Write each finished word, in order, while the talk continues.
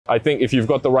I think if you've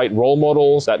got the right role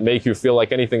models that make you feel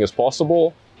like anything is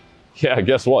possible, yeah,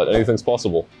 guess what? Anything's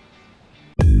possible.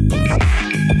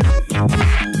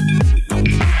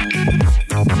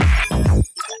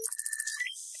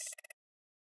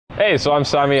 Hey, so I'm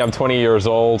Sami, I'm 20 years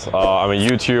old. I'm a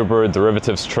YouTuber,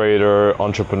 derivatives trader,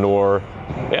 entrepreneur.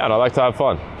 Yeah, and I like to have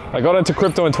fun. I got into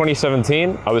crypto in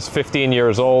 2017. I was 15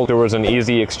 years old. There was an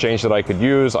easy exchange that I could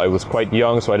use. I was quite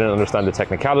young, so I didn't understand the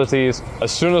technicalities.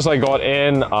 As soon as I got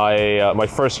in, my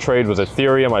first trade was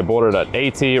Ethereum. I bought it at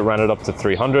 80, ran it up to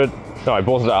 300. No, I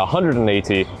bought it at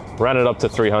 180. Ran it up to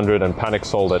 300 and panic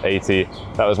sold at 80.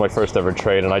 That was my first ever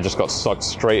trade, and I just got sucked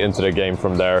straight into the game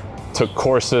from there. Took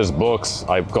courses, books,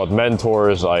 I got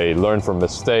mentors, I learned from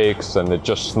mistakes, and it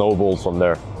just snowballed from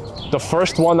there. The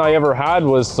first one I ever had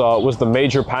was the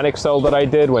major panic sell that I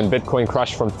did when Bitcoin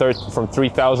crashed from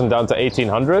 3,000 down to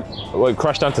 1,800. Well, it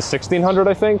crashed down to 1,600,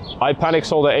 I think. I panic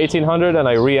sold at 1,800 and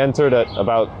I re-entered at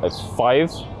about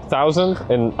 5,000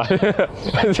 in I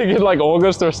think in like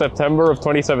August or September of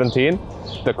 2017.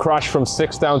 The crash from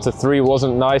 6 down to 3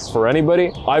 wasn't nice for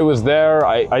anybody. I was there,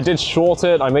 I did short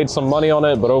it, I made some money on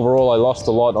it, but overall I lost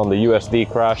a lot on the USD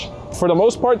crash. For the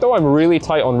most part though, I'm really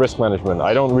tight on risk management.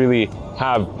 I don't really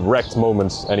have wrecked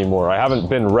moments anymore. I haven't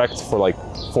been wrecked for like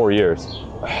 4 years.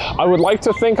 I would like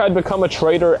to think I'd become a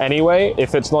trader anyway.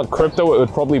 If it's not crypto, it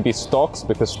would probably be stocks,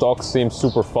 because stocks seem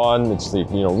super fun. It's the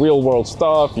real world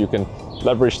stuff. You can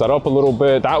leverage that up a little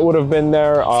bit. That would have been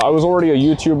there. I was already a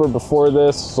YouTuber before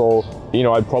this, so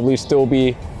I'd probably still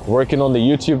be working on the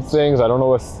YouTube things. I don't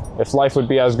know if life would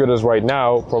be as good as right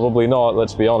now. Probably not,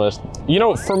 let's be honest.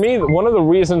 For me, one of the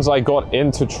reasons I got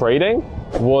into trading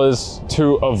was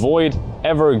to avoid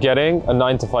ever getting a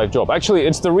 9-to-5 job. Actually,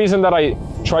 it's the reason that I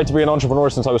tried to be an entrepreneur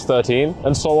since I was 13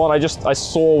 and so on. I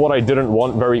saw what I didn't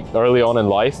want very early on in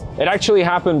life. It actually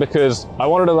happened because I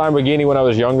wanted a Lamborghini when I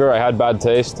was younger. I had bad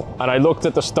taste, and I looked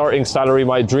at the starting salary.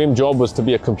 My dream job was to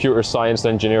be a computer science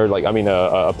engineer,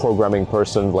 a programming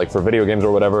person, like for video games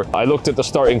or whatever. I looked at the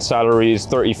starting salaries,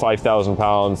 £35,000,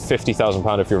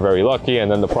 £50,000 if you're very lucky,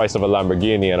 and then the price of a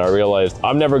Lamborghini, and I realized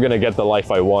I'm never gonna get the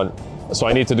life I want. So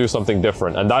I need to do something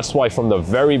different. And that's why from the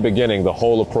very beginning, the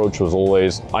whole approach was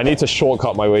always, I need to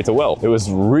shortcut my way to wealth. It was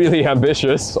really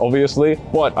ambitious, obviously,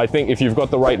 but I think if you've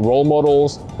got the right role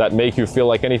models that make you feel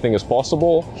like anything is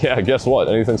possible, yeah, guess what?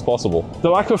 Anything's possible. The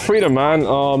lack of freedom, man.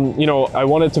 I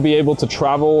wanted to be able to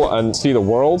travel and see the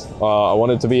world. I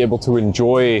wanted to be able to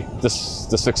enjoy the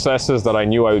successes that I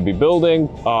knew I would be building.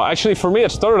 Actually, for me,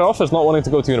 it started off as not wanting to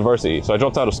go to university. So I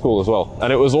dropped out of school as well.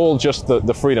 And it was all just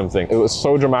the freedom thing. It was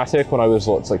so dramatic when I was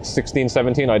like 16,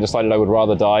 17, I decided I would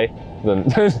rather die than,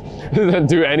 than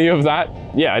do any of that.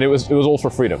 Yeah, and it was all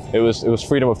for freedom. It was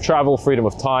freedom of travel, freedom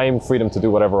of time, freedom to do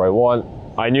whatever I want.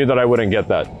 I knew that I wouldn't get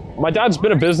that. My dad's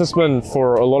been a businessman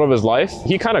for a lot of his life.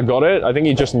 He kind of got it. I think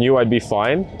he just knew I'd be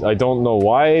fine. I don't know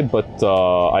why, but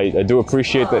I do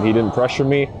appreciate that he didn't pressure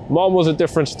me. Mom was a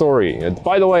different story. And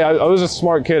by the way, I was a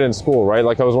smart kid in school, right?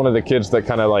 Like I was one of the kids that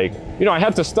kind of like, I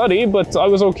had to study, but I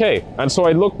was okay. And so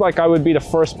I looked like I would be the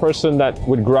first person that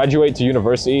would graduate to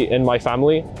university in my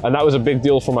family. And that was a big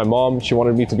deal for my mom. She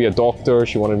wanted me to be a doctor.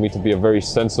 She wanted me to be a very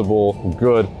sensible,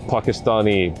 good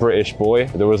Pakistani British boy.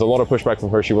 There was a lot of pushback from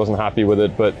her. She wasn't happy with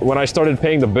it. But when I started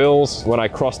paying the bills, when I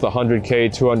crossed the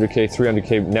 100K, 200K,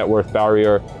 300K net worth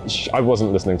barrier, I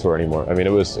wasn't listening to her anymore. I mean,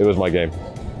 it was my game.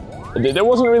 There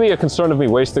wasn't really a concern of me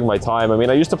wasting my time. I mean,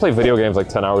 I used to play video games like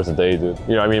 10 hours a day, dude.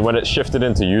 When it shifted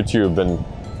into YouTube, and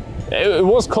it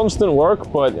was constant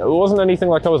work, but it wasn't anything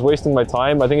like I was wasting my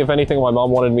time. I think if anything, my mom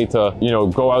wanted me to,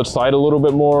 go outside a little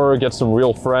bit more, get some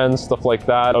real friends, stuff like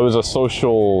that. I was a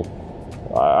social,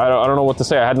 I don't know what to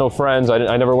say. I had no friends.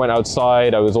 I never went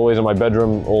outside. I was always in my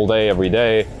bedroom all day, every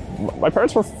day. My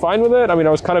parents were fine with it. I mean, I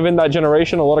was kind of in that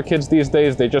generation. A lot of kids these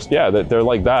days, they just, they're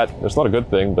like that. It's not a good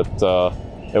thing, but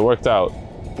it worked out.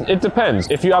 It depends.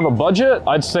 If you have a budget,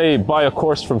 I'd say buy a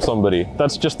course from somebody.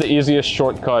 That's just the easiest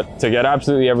shortcut to get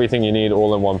absolutely everything you need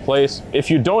all in one place. If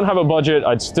you don't have a budget,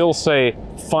 I'd still say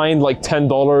find like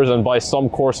 $10 and buy some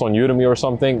course on Udemy or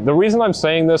something. The reason I'm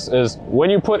saying this is when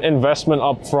you put investment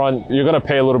up front, you're going to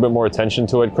pay a little bit more attention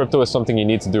to it. Crypto is something you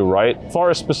need to do right. As far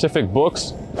as specific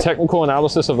books, Technical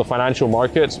Analysis of the Financial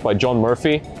Markets by John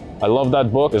Murphy. I love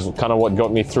that book. It's kind of what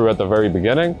got me through at the very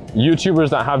beginning.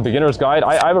 YouTubers that have beginner's guide.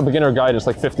 I have a beginner guide. It's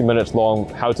like 50 minutes long.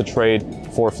 How to trade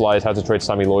 4 flies, how to trade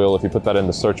Sami Loyal. If you put that in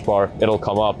the search bar, it'll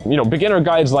come up. Beginner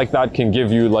guides like that can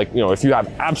give you if you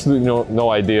have absolutely no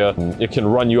idea, it can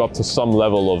run you up to some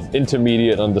level of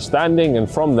intermediate understanding. And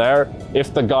from there,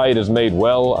 if the guide is made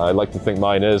well, I like to think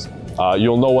mine is,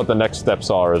 you'll know what the next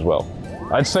steps are as well.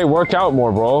 I'd say work out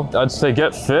more, bro. I'd say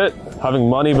get fit. having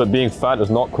money but being fat is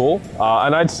not cool.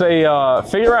 And I'd say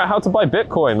figure out how to buy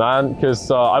Bitcoin, man, because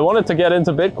I wanted to get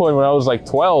into Bitcoin when I was like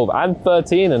 12 and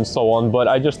 13 and so on, but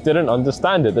I just didn't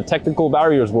understand it. The technical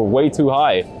barriers were way too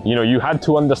high. You know, you had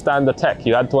to understand the tech,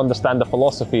 you had to understand the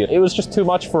philosophy. It was just too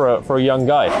much for a young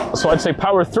guy. So I'd say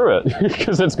power through it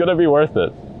because it's gonna be worth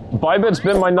it. Bybit's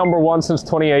been my #1 since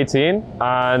 2018,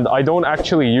 and I don't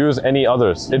actually use any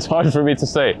others. It's hard for me to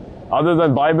say. Other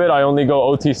than Bybit, I only go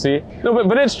OTC. No,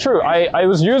 but it's true. I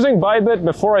was using Bybit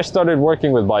before I started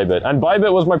working with Bybit. And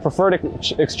Bybit was my preferred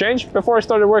exchange before I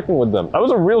started working with them. I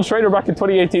was a real trader back in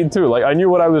 2018 too. Like, I knew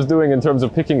what I was doing in terms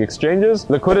of picking exchanges.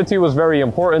 Liquidity was very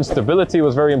important. Stability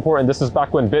was very important. This is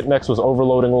back when BitMEX was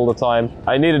overloading all the time.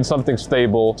 I needed something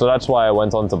stable. So that's why I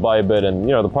went on to Bybit. And,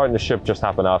 you know, the partnership just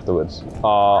happened afterwards.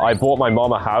 I bought my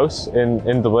mom a house in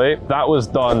Dubai. That was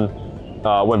done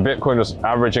when Bitcoin was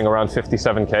averaging around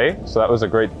 57K. So that was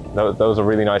that was a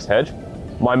really nice hedge.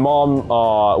 My mom,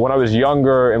 when I was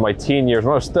younger, in my teen years,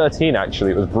 when I was 13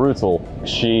 actually, it was brutal.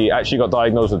 She actually got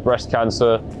diagnosed with breast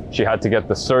cancer. She had to get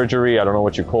the surgery, I don't know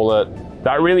what you call it.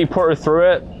 That really put her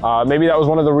through it. Maybe that was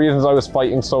one of the reasons I was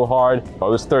fighting so hard. I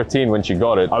was 13 when she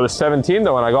got it. I was 17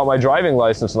 though when I got my driving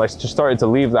license, and I just started to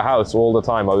leave the house all the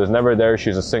time. I was never there.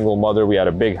 She's a single mother. We had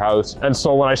a big house. And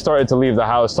so when I started to leave the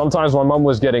house, sometimes my mom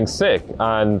was getting sick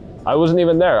and I wasn't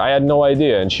even there. I had no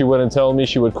idea. And she wouldn't tell me.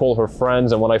 She would call her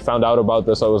friends. And when I found out about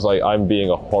this, I was like, I'm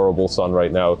being a horrible son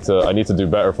right now. I need to do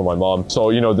better for my mom. So,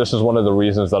 you know, this is one of the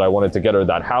reasons that I wanted to get her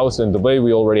that house in Dubai.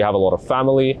 We already have a lot of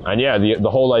family. And yeah,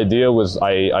 the whole idea was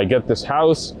I get this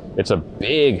house. It's a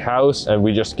big house and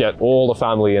we just get all the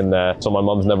family in there so my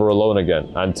mom's never alone again.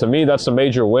 And to me, that's a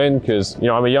major win because, you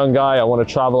know, I'm a young guy. I want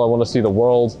to travel. I want to see the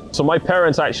world. So my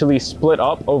parents actually split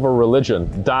up over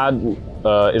religion. Dad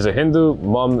is a Hindu,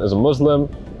 mom is a Muslim.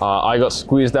 I got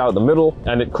squeezed out the middle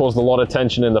and it caused a lot of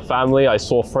tension in the family. I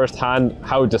saw firsthand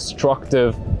how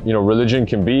destructive, you know, religion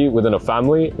can be within a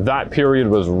family. That period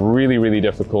was really, really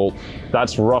difficult.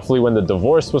 That's roughly when the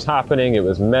divorce was happening. It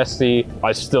was messy.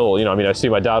 I still, you know, I mean, I see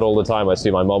my dad all the time. I see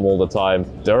my mom all the time.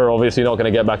 They're obviously not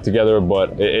going to get back together,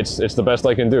 but it's the best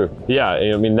I can do. Yeah,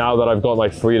 I mean, now that I've got my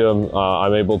freedom,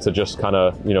 I'm able to just kind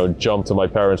of, you know, jump to my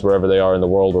parents wherever they are in the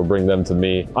world or bring them to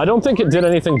me. I don't think it did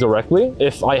anything directly.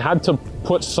 If I had to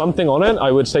put something on it,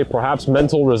 I would say perhaps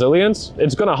mental resilience.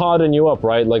 It's going to harden you up,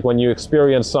 right? Like when you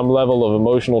experience some level of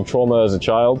emotional trauma as a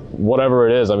child, whatever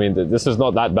it is. I mean, this is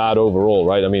not that bad overall,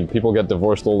 right? I mean, people get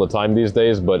divorced all the time these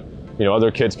days, but you know,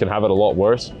 other kids can have it a lot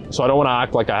worse. So I don't want to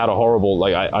act like I had a horrible,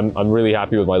 like I'm really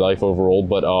happy with my life overall.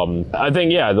 But I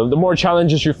think, yeah, the more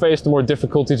challenges you face, the more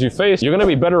difficulties you face, you're going to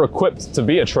be better equipped to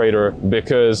be a trader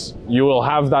because you will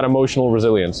have that emotional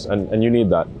resilience and you need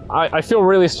that. I feel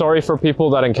really sorry for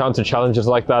people that encounter challenges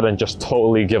like that and just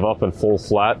totally give up and fall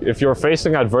flat. If you're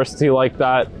facing adversity like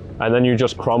that, and then you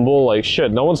just crumble, like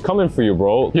shit, no one's coming for you,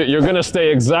 bro. You're gonna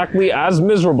stay exactly as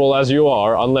miserable as you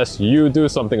are unless you do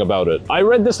something about it. I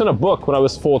read this in a book when I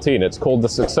was 14. It's called The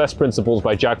Success Principles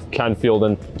by Jack Canfield,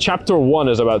 and chapter 1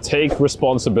 is about take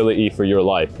responsibility for your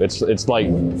life. It's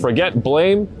like, forget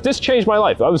blame. This changed my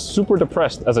life. I was super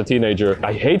depressed as a teenager.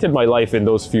 I hated my life in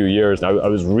those few years. I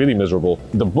was really miserable.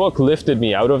 The book lifted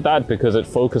me out of that because it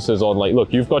focuses on like,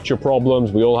 look, you've got your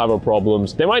problems. We all have our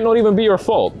problems. They might not even be your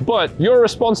fault, but you're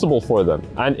responsible for them.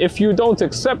 And if you don't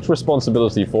accept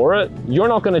responsibility for it, you're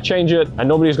not going to change it and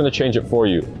nobody's going to change it for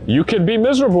you. You could be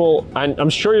miserable and I'm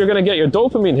sure you're going to get your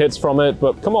dopamine hits from it,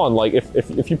 but come on, like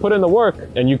if you put in the work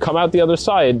and you come out the other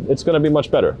side, it's going to be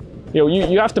much better. You know,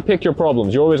 you have to pick your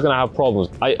problems. You're always going to have problems.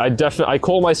 I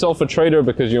call myself a trader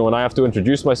because, you know, when I have to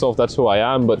introduce myself, that's who I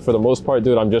am. But for the most part,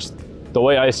 dude, I'm just, the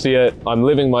way I see it, I'm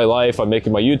living my life, I'm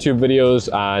making my YouTube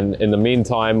videos, and in the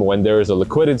meantime, when there is a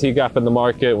liquidity gap in the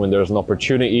market, when there's an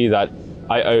opportunity that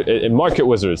in Market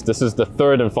Wizards, this is the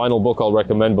third and final book I'll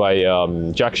recommend by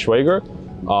Jack Schwager.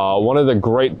 One of the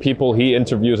great people he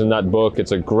interviews in that book.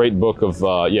 It's a great book of,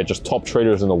 just top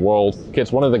traders in the world.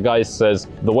 It's one of the guys says,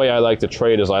 the way I like to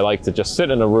trade is I like to just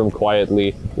sit in a room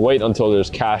quietly, wait until there's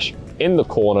cash in the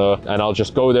corner, and I'll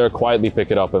just go there, quietly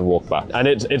pick it up and walk back. And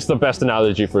it's the best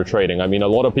analogy for trading. I mean, a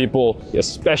lot of people,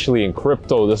 especially in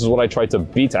crypto, this is what I try to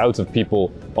beat out of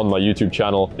people on my YouTube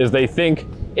channel, is they think,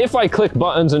 if I click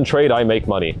buttons and trade, I make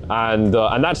money. And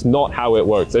that's not how it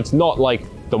works. It's not like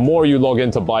the more you log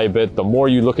into Bybit, the more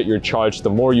you look at your charts, the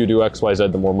more you do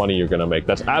XYZ, the more money you're gonna make.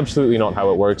 That's absolutely not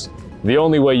how it works. The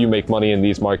only way you make money in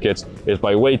these markets is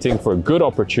by waiting for good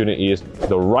opportunities,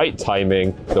 the right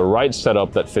timing, the right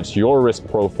setup that fits your risk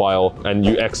profile, and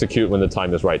you execute when the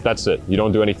time is right. That's it. You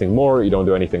don't do anything more, you don't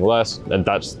do anything less, and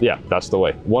that's the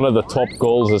way. One of the top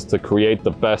goals is to create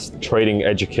the best trading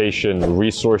education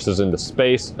resources in the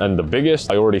space, and the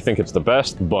biggest. I already think it's the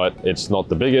best, but it's not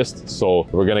the biggest, so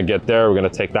we're gonna get there. We're gonna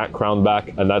take that crown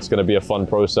back, and that's gonna be a fun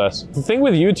process. The thing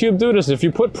with YouTube, dude, is if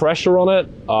you put pressure on it,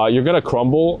 you're gonna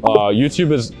crumble.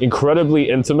 YouTube is incredibly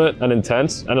intimate and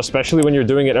intense, and especially when you're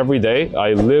doing it every day.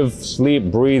 I live,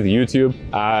 sleep, breathe YouTube,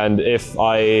 and if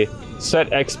I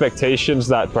set expectations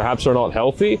that perhaps are not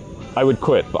healthy, I would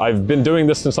quit. I've been doing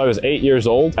this since I was 8 years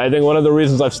old. I think one of the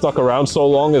reasons I've stuck around so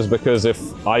long is because if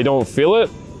I don't feel it,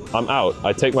 I'm out.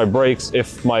 I take my breaks.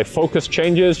 If my focus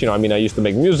changes, I used to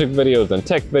make music videos, then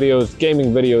tech videos,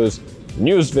 gaming videos,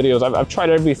 news videos. I've tried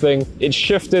everything. It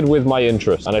shifted with my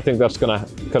interest, and I think that's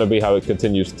gonna be how it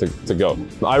continues to go.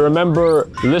 I remember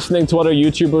listening to other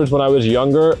YouTubers when I was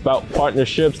younger about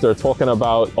partnerships. They're talking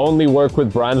about only work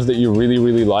with brands that you really,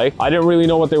 really like. I didn't really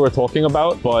know what they were talking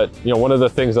about, but one of the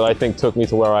things that I think took me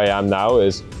to where I am now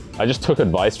is I just took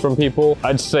advice from people.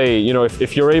 I'd say,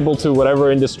 if you're able to,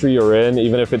 whatever industry you're in,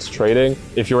 even if it's trading,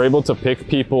 if you're able to pick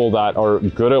people that are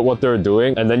good at what they're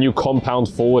doing and then you compound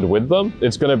forward with them,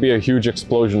 it's going to be a huge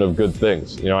explosion of good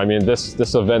things.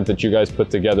 This event that you guys put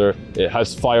together, it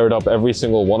has fired up every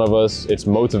single one of us. It's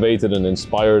motivated and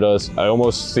inspired us. I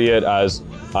almost see it as,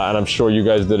 and I'm sure you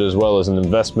guys did as well, as an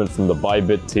investment from the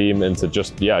Bybit team into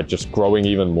just growing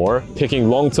even more. Picking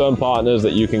long-term partners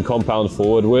that you can compound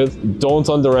forward with. Don't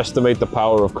underestimate the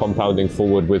power of compounding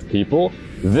forward with people.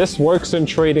 This works in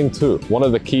trading too. One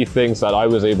of the key things that I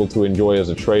was able to enjoy as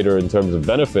a trader in terms of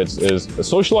benefits is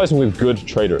socializing with good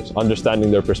traders,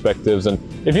 understanding their perspectives. And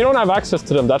if you don't have access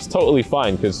to them, that's totally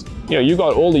fine, because you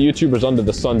got all the YouTubers under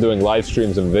the sun doing live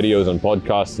streams and videos and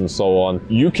podcasts and so on.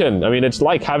 You can, it's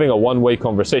like having a one-way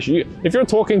conversation. If you're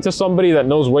talking to somebody that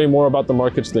knows way more about the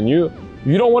markets than you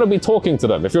don't want to be talking to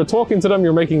them. If you're talking to them,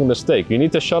 you're making a mistake. You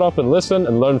need to shut up and listen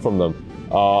and learn from them.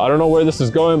 I don't know where this is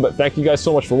going, but thank you guys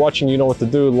so much for watching. You know what to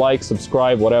do. Like,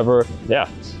 subscribe, whatever. Yeah,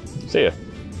 see ya.